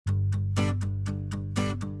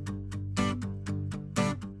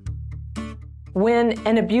When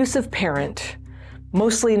an abusive parent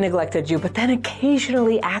mostly neglected you, but then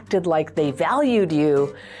occasionally acted like they valued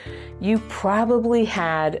you, you probably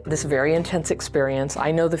had this very intense experience. I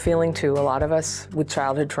know the feeling too. A lot of us with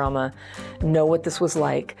childhood trauma know what this was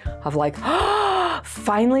like, of like, oh,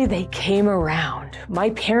 finally they came around.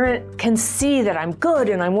 My parent can see that I'm good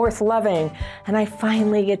and I'm worth loving, and I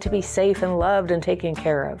finally get to be safe and loved and taken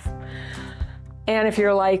care of. And if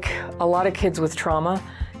you're like a lot of kids with trauma,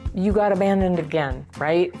 you got abandoned again,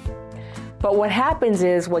 right? But what happens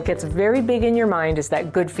is, what gets very big in your mind is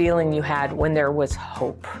that good feeling you had when there was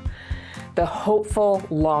hope. The hopeful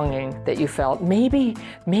longing that you felt, maybe,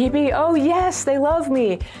 oh yes, they love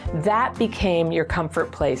me. That became your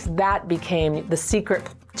comfort place. That became the secret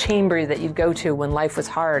chamber that you'd go to when life was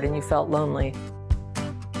hard and you felt lonely.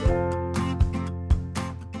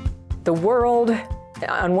 The world,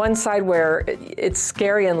 on one side where it's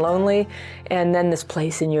scary and lonely, and then this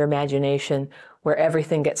place in your imagination where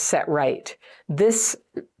everything gets set right. This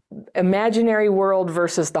imaginary world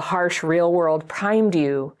versus the harsh real world primed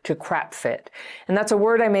you to crap fit. And that's a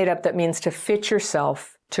word I made up that means to fit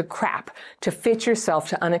yourself to crap, to fit yourself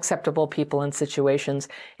to unacceptable people and situations,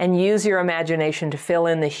 and use your imagination to fill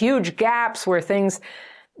in the huge gaps where things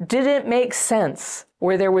didn't make sense,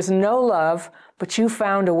 where there was no love, but you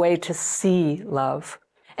found a way to see love.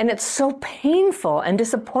 And it's so painful and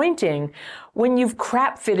disappointing when you've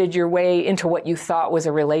crap fitted your way into what you thought was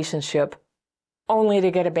a relationship, only to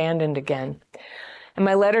get abandoned again. And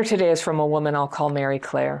my letter today is from a woman I'll call Mary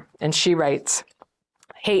Claire. And she writes,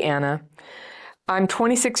 "Hey Anna, I'm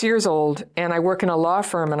 26 years old and I work in a law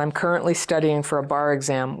firm, and I'm currently studying for a bar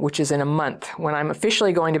exam, which is in a month, when I'm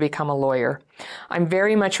officially going to become a lawyer. I'm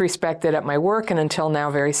very much respected at my work and until now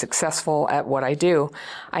very successful at what I do.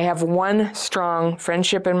 I have one strong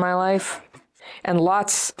friendship in my life and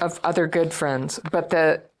lots of other good friends, but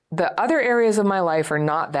the other areas of my life are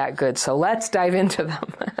not that good, so let's dive into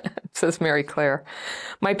them," says Mary Claire.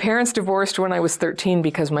 "My parents divorced when I was 13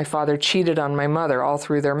 because my father cheated on my mother all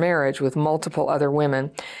through their marriage with multiple other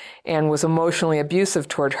women and was emotionally abusive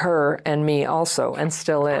toward her and me also, and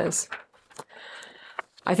still is.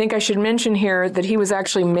 I think I should mention here that he was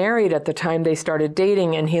actually married at the time they started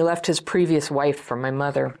dating, and he left his previous wife for my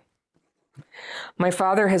mother. My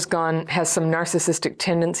father has some narcissistic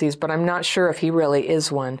tendencies, but I'm not sure if he really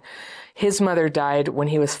is one. His mother died when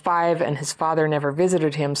he was 5, and his father never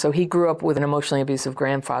visited him, so he grew up with an emotionally abusive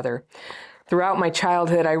grandfather. Throughout my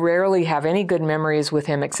childhood, I rarely have any good memories with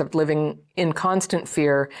him except living in constant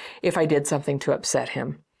fear if I did something to upset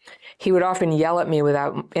him. He would often yell at me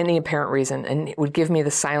without any apparent reason and would give me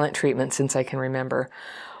the silent treatment since I can remember.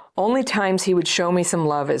 Only times he would show me some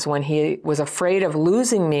love is when he was afraid of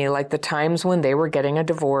losing me, like the times when they were getting a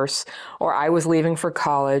divorce, or I was leaving for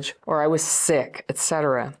college, or I was sick,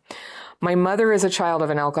 etc. My mother is a child of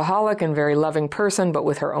an alcoholic and very loving person, but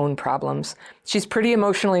with her own problems. She's pretty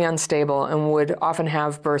emotionally unstable and would often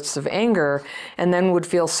have bursts of anger and then would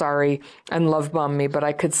feel sorry and love bomb me, but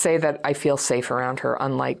I could say that I feel safe around her,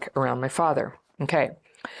 unlike around my father." Okay.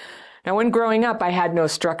 Now, when growing up, I had no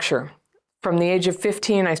structure. From the age of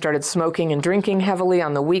 15, I started smoking and drinking heavily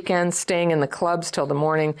on the weekends, staying in the clubs till the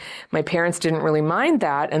morning. My parents didn't really mind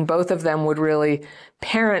that, and both of them would really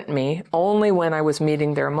parent me only when I was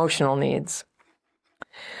meeting their emotional needs.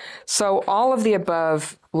 So all of the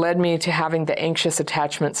above led me to having the anxious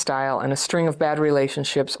attachment style and a string of bad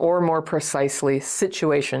relationships, or more precisely,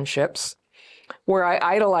 situationships, where I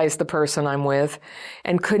idolized the person I'm with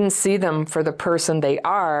and couldn't see them for the person they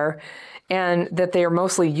are, and that they are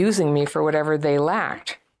mostly using me for whatever they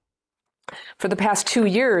lacked. For the past 2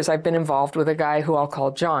 years, I've been involved with a guy who I'll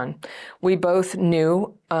call John. We both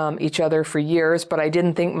knew each other for years, but I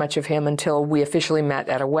didn't think much of him until we officially met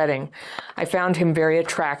at a wedding. I found him very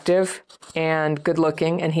attractive and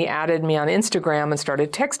good-looking, and he added me on Instagram and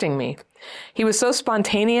started texting me. He was so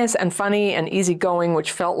spontaneous and funny and easygoing,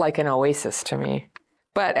 which felt like an oasis to me.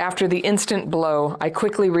 But after the instant blow, I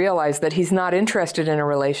quickly realized that he's not interested in a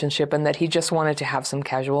relationship and that he just wanted to have some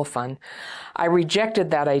casual fun. I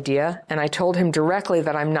rejected that idea, and I told him directly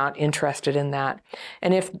that I'm not interested in that.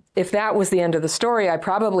 And if that was the end of the story, I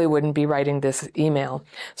probably wouldn't be writing this email.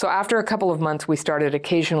 So after a couple of months, we started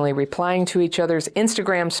occasionally replying to each other's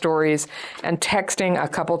Instagram stories and texting a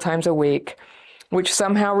couple times a week, which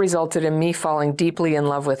somehow resulted in me falling deeply in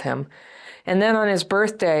love with him. And then on his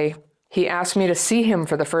birthday, he asked me to see him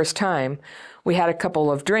for the first time. We had a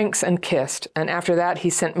couple of drinks and kissed, and after that he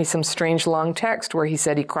sent me some strange long text where he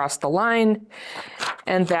said he crossed the line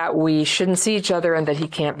and that we shouldn't see each other and that he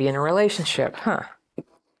can't be in a relationship.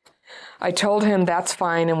 I told him that's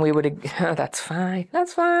fine, and we would, that's fine.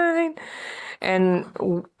 And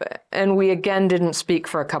we again didn't speak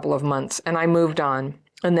for a couple of months, and I moved on.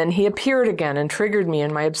 And then he appeared again and triggered me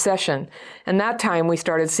in my obsession. And that time we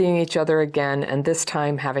started seeing each other again, and this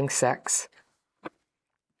time having sex.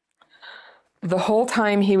 The whole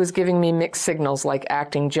time he was giving me mixed signals, like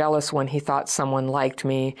acting jealous when he thought someone liked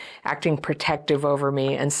me, acting protective over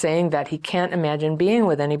me, and saying that he can't imagine being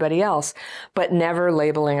with anybody else, but never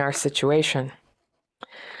labeling our situation.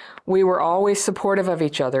 We were always supportive of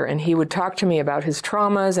each other, and he would talk to me about his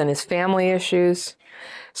traumas and his family issues.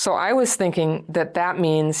 So I was thinking that that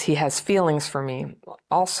means he has feelings for me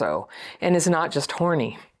also, and is not just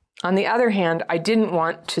horny. On the other hand, I didn't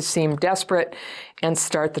want to seem desperate and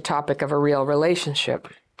start the topic of a real relationship.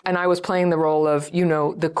 And I was playing the role of,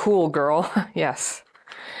 the cool girl. Yes.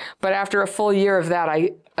 But after a full year of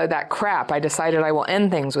that crap, I decided I will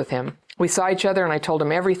end things with him. We saw each other and I told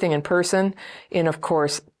him everything in person, in, of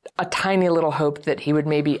course, a tiny little hope that he would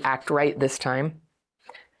maybe act right this time.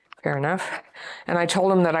 Fair enough. And I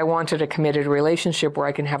told him that I wanted a committed relationship where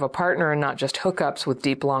I can have a partner and not just hookups with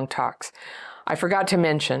deep, long talks. I forgot to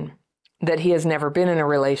mention that he has never been in a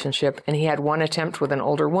relationship, and he had one attempt with an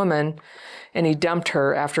older woman, and he dumped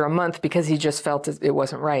her after a month because he just felt it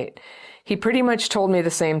wasn't right. He pretty much told me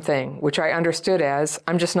the same thing, which I understood as,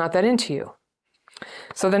 I'm just not that into you.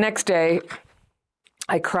 So the next day,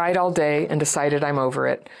 I cried all day and decided I'm over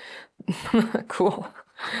it. Cool.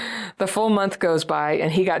 The full month goes by,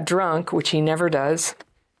 and he got drunk, which he never does,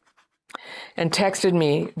 and texted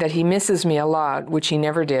me that he misses me a lot, which he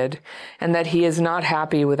never did, and that he is not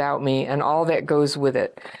happy without me and all that goes with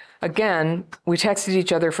it. Again, we texted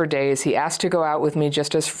each other for days. He asked to go out with me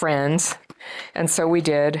just as friends, and so we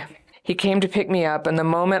did. He came to pick me up, and the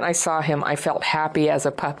moment I saw him, I felt happy as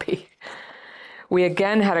a puppy. We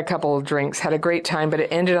again had a couple of drinks, had a great time, but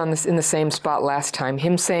it ended in the same spot last time.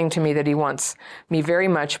 Him saying to me that he wants me very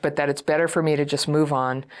much, but that it's better for me to just move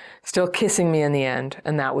on, still kissing me in the end,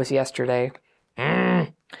 and that was yesterday.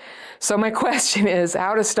 So my question is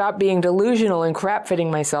how to stop being delusional and crap-fitting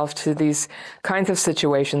myself to these kinds of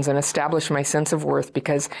situations and establish my sense of worth,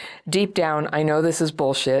 because deep down I know this is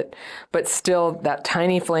bullshit, but still that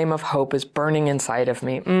tiny flame of hope is burning inside of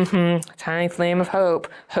me. Tiny flame of hope.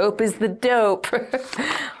 Hope is the dope.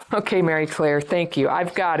 Okay, Mary Claire, thank you.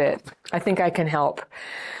 I've got it. I think I can help.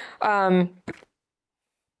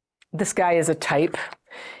 This guy is a type.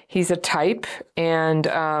 He's a type, and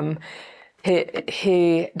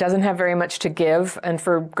He doesn't have very much to give, and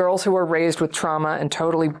for girls who are raised with trauma and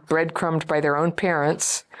totally breadcrumbed by their own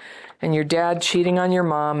parents, and your dad cheating on your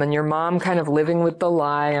mom, and your mom kind of living with the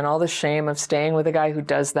lie and all the shame of staying with a guy who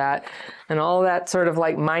does that, and all that sort of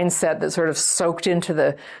like mindset that sort of soaked into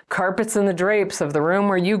the carpets and the drapes of the room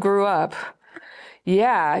where you grew up,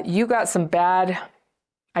 yeah, you got some bad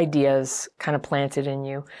ideas kind of planted in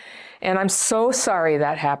you. And I'm so sorry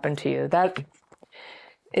that happened to you.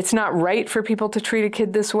 It's not right for people to treat a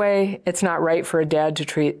kid this way. It's not right for a dad to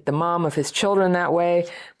treat the mom of his children that way.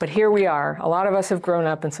 But here we are. A lot of us have grown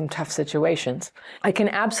up in some tough situations. I can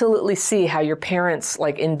absolutely see how your parents'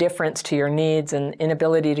 indifference to your needs and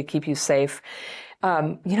inability to keep you safe.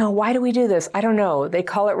 Why do we do this? I don't know. They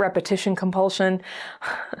call it repetition compulsion.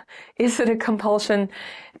 Is it a compulsion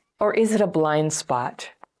or is it a blind spot?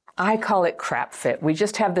 I call it crap fit. We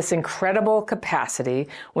just have this incredible capacity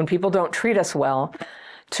when people don't treat us well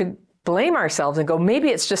to blame ourselves and go, maybe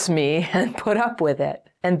it's just me, and put up with it.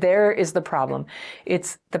 And there is the problem.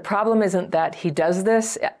 The problem isn't that he does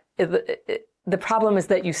this. The problem is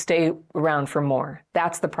that you stay around for more.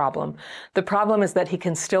 That's the problem. The problem is that he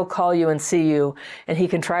can still call you and see you, and he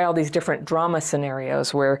can try all these different drama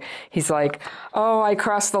scenarios where he's like, oh, I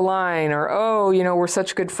crossed the line, or, oh, we're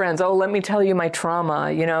such good friends. Oh, let me tell you my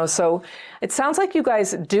trauma, So it sounds like you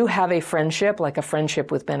guys do have a friendship, like a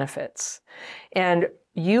friendship with benefits. And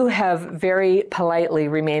you have very politely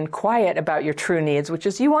remained quiet about your true needs, which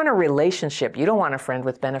is you want a relationship. You don't want a friend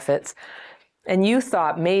with benefits. And you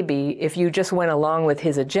thought maybe if you just went along with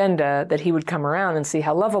his agenda that he would come around and see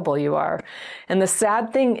how lovable you are. And the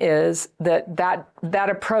sad thing is that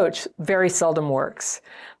approach very seldom works.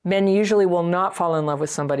 Men usually will not fall in love with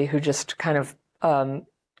somebody who just kind of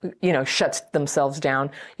shuts themselves down.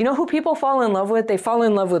 You know who people fall in love with? They fall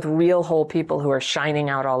in love with real whole people who are shining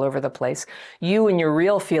out all over the place. You and your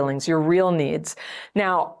real feelings, your real needs.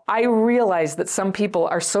 Now, I realize that some people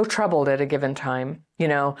are so troubled at a given time.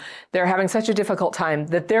 They're having such a difficult time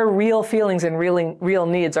that their real feelings and real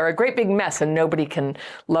needs are a great big mess, and nobody can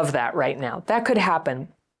love that right now. That could happen.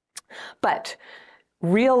 But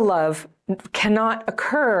real love cannot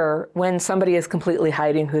occur when somebody is completely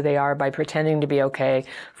hiding who they are by pretending to be okay.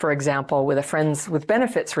 For example, with a friends with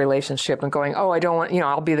benefits relationship and going, oh, I don't want,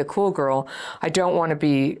 I'll be the cool girl. I don't want to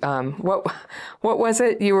be, what was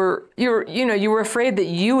it? You were afraid that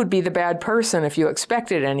you would be the bad person if you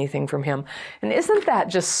expected anything from him. And isn't that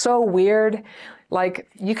just so weird? Like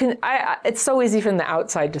it's so easy from the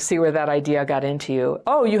outside to see where that idea got into you.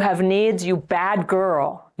 Oh, you have needs, you bad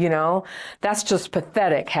girl. That's just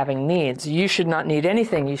pathetic, having needs. You should not need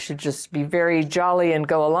anything. You should just be very jolly and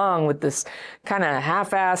go along with this kind of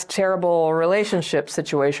half-assed, terrible relationship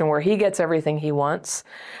situation where he gets everything he wants.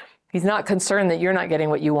 He's not concerned that you're not getting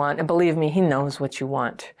what you want. And believe me, he knows what you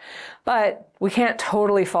want. But we can't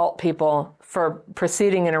totally fault people for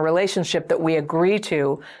proceeding in a relationship that we agree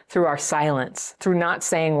to through our silence, through not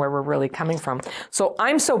saying where we're really coming from. So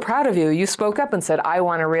I'm so proud of you. You spoke up and said, I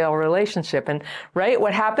want a real relationship. And right,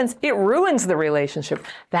 what happens? It ruins the relationship.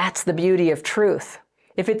 That's the beauty of truth.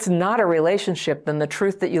 If it's not a relationship, then the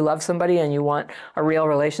truth that you love somebody and you want a real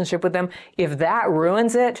relationship with them, if that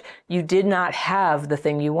ruins it, you did not have the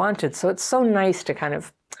thing you wanted. So it's so nice to kind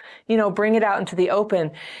of, bring it out into the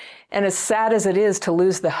open. And as sad as it is to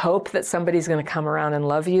lose the hope that somebody's going to come around and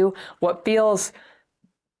love you, what feels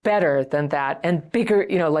better than that and bigger,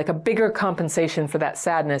 like a bigger compensation for that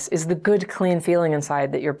sadness is the good, clean feeling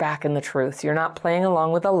inside that you're back in the truth. You're not playing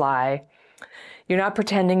along with a lie. You're not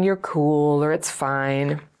pretending you're cool or it's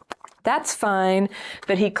fine. That's fine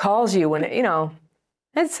that he calls you when,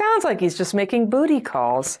 it sounds like he's just making booty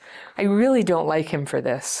calls. I really don't like him for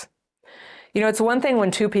this. It's one thing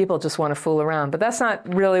when two people just want to fool around, but that's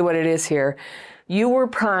not really what it is here. You were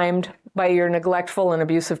primed by your neglectful and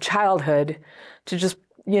abusive childhood to just,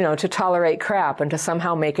 to tolerate crap and to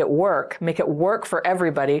somehow make it work for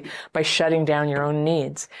everybody by shutting down your own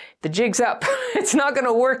needs. The jig's up. It's not going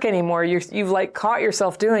to work anymore. You've caught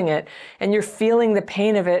yourself doing it and you're feeling the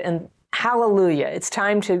pain of it, and hallelujah. It's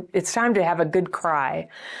time to have a good cry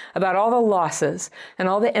about all the losses and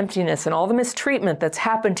all the emptiness and all the mistreatment that's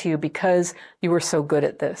happened to you because you were so good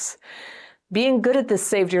at this. Being good at this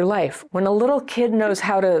saved your life. When a little kid knows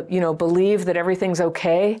how to, believe that everything's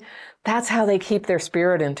okay, that's how they keep their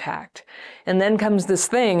spirit intact. And then comes this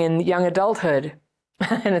thing in young adulthood,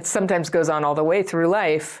 and it sometimes goes on all the way through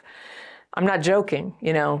life. I'm not joking,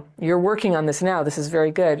 you're working on this now. This is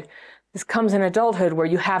very good. This comes in adulthood where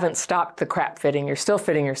you haven't stopped the crap fitting. You're still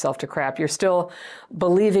fitting yourself to crap. You're still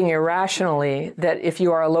believing irrationally that if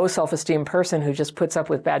you are a low self-esteem person who just puts up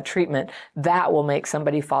with bad treatment, that will make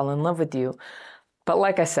somebody fall in love with you. But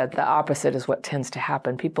like I said, the opposite is what tends to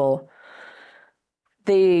happen. People,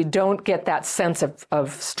 they don't get that sense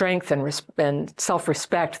of strength and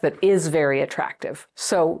self-respect that is very attractive.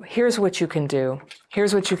 So here's what you can do.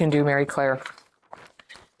 Here's what you can do, Mary Claire.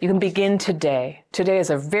 You can begin today. Today is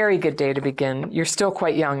a very good day to begin. You're still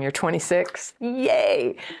quite young. You're 26.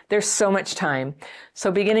 Yay! There's so much time. So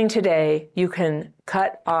beginning today, you can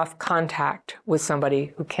cut off contact with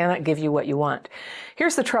somebody who cannot give you what you want.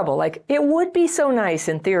 Here's the trouble. It would be so nice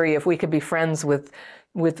in theory if we could be friends with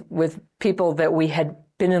people that we had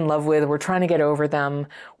been in love with. We're trying to get over them.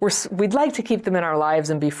 We'd like to keep them in our lives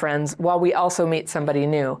and be friends while we also meet somebody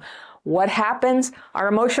new. What happens? Our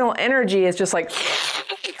emotional energy is just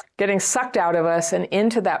getting sucked out of us and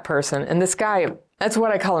into that person. And this guy, that's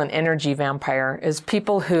what I call an energy vampire, is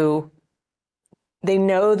people who, they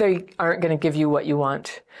know they aren't going to give you what you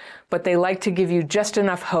want, but they like to give you just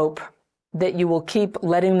enough hope that you will keep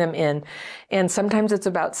letting them in. And sometimes it's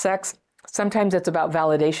about sex. Sometimes it's about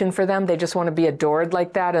validation for them. They just want to be adored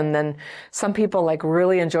like that. And then some people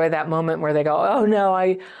really enjoy that moment where they go, oh no,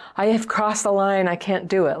 I have crossed the line. I can't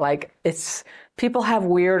do it. People have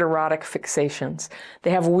weird erotic fixations. They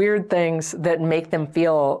have weird things that make them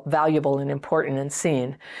feel valuable and important and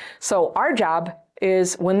seen. So our job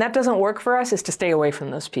is, when that doesn't work for us, is to stay away from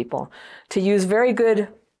those people, to use very good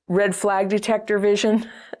red flag detector vision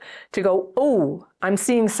to go, oh, I'm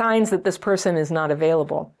seeing signs that this person is not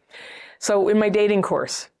available. So in my dating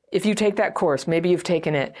course, if you take that course, maybe you've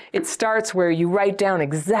taken it, it starts where you write down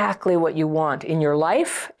exactly what you want in your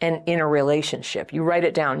life and in a relationship. You write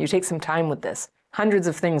it down. You take some time with this. Hundreds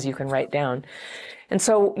of things you can write down. And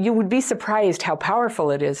so you would be surprised how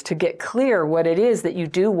powerful it is to get clear what it is that you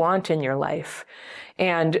do want in your life.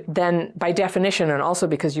 And then by definition, and also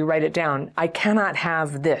because you write it down, I cannot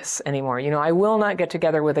have this anymore. I will not get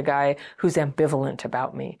together with a guy who's ambivalent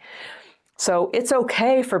about me. So it's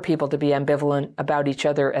okay for people to be ambivalent about each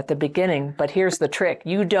other at the beginning, but here's the trick.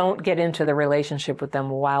 You don't get into the relationship with them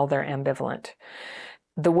while they're ambivalent.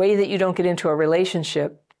 The way that you don't get into a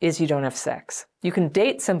relationship is you don't have sex. You can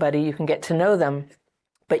date somebody, you can get to know them,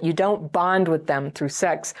 but you don't bond with them through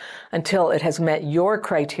sex until it has met your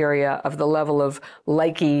criteria of the level of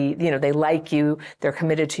likey, they like you, they're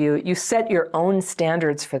committed to you. You set your own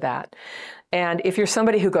standards for that. And if you're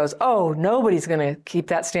somebody who goes, oh, nobody's going to keep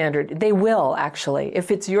that standard, they will actually.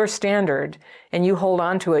 If it's your standard and you hold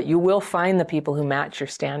on to it, you will find the people who match your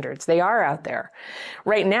standards. They are out there.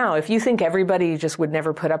 Right now, if you think everybody just would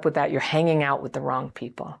never put up with that, you're hanging out with the wrong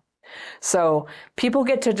people. So people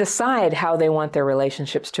get to decide how they want their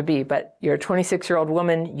relationships to be, but you're a 26-year-old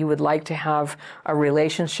woman, you would like to have a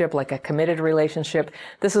relationship, like a committed relationship.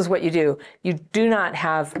 This is what you do. You do not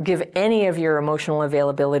give any of your emotional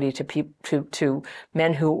availability to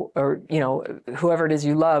men who, or, whoever it is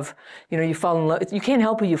you love. You fall in love. You can't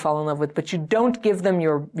help who you fall in love with, but you don't give them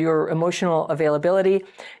your emotional availability.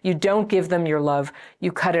 You don't give them your love.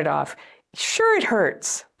 You cut it off. Sure, it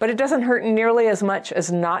hurts, but it doesn't hurt nearly as much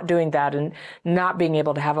as not doing that and not being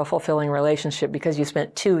able to have a fulfilling relationship because you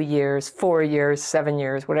spent 2 years, 4 years, 7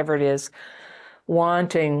 years, whatever it is,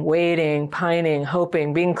 wanting, waiting, pining,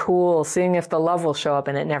 hoping, being cool, seeing if the love will show up,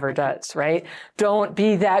 and it never does, right? Don't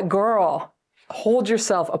be that girl. Hold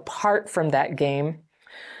yourself apart from that game.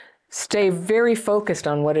 Stay very focused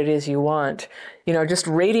on what it is you want. Just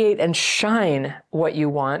radiate and shine what you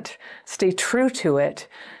want. Stay true to it.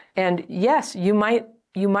 And yes, you might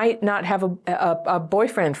not have a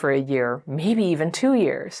boyfriend for a year, maybe even 2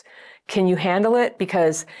 years. Can you handle it?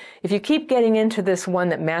 Because if you keep getting into this one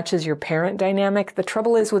that matches your parent dynamic, the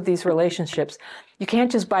trouble is with these relationships, you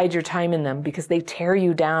can't just bide your time in them because they tear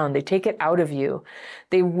you down. They take it out of you.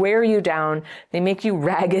 They wear you down. They make you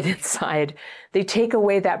ragged inside. They take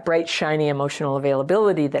away that bright, shiny emotional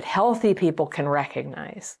availability that healthy people can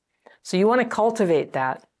recognize. So you want to cultivate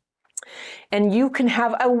that. And you can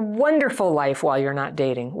have a wonderful life while you're not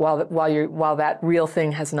dating, while that real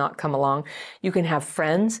thing has not come along. You can have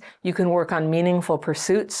friends. You can work on meaningful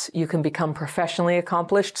pursuits. You can become professionally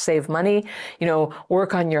accomplished, save money,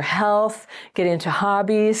 work on your health, get into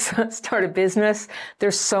hobbies, start a business.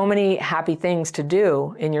 There's so many happy things to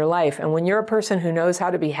do in your life. And when you're a person who knows how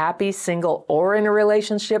to be happy, single, or in a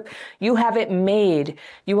relationship, you have it made.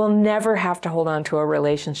 You will never have to hold on to a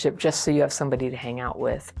relationship just so you have somebody to hang out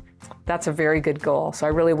with. That's a very good goal. So I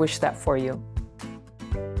really wish that for you.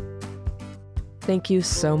 Thank you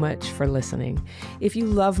so much for listening. If you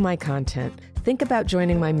love my content, think about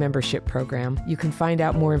joining my membership program. You can find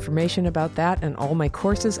out more information about that and all my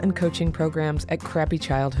courses and coaching programs at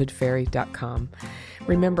crappychildhoodfairy.com.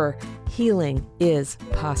 Remember, healing is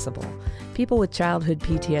possible. People with childhood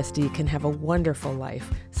PTSD can have a wonderful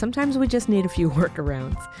life. Sometimes we just need a few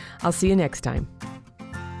workarounds. I'll see you next time.